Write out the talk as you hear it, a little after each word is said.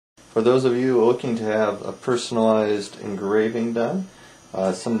For those of you looking to have a personalized engraving done,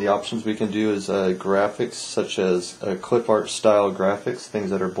 some of the options we can do is graphics such as clip art style graphics,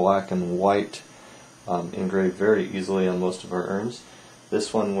 things that are black and white, engraved very easily on most of our urns.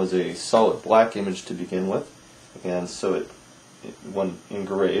 This one was a solid black image to begin with, and so when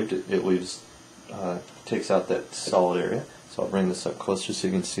engraved, it leaves takes out that solid area. So I'll bring this up closer so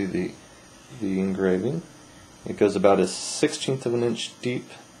you can see the engraving. It goes about a 1/16 of an inch deep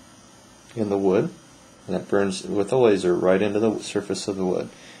in the wood, and it burns with a laser right into the surface of the wood.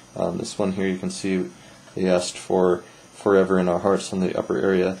 This one here, you can see they asked for "Forever in Our Hearts" on the upper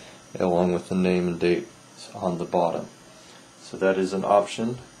area, along with the name and date on the bottom. So that is an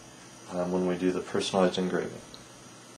option when we do the personalized engraving.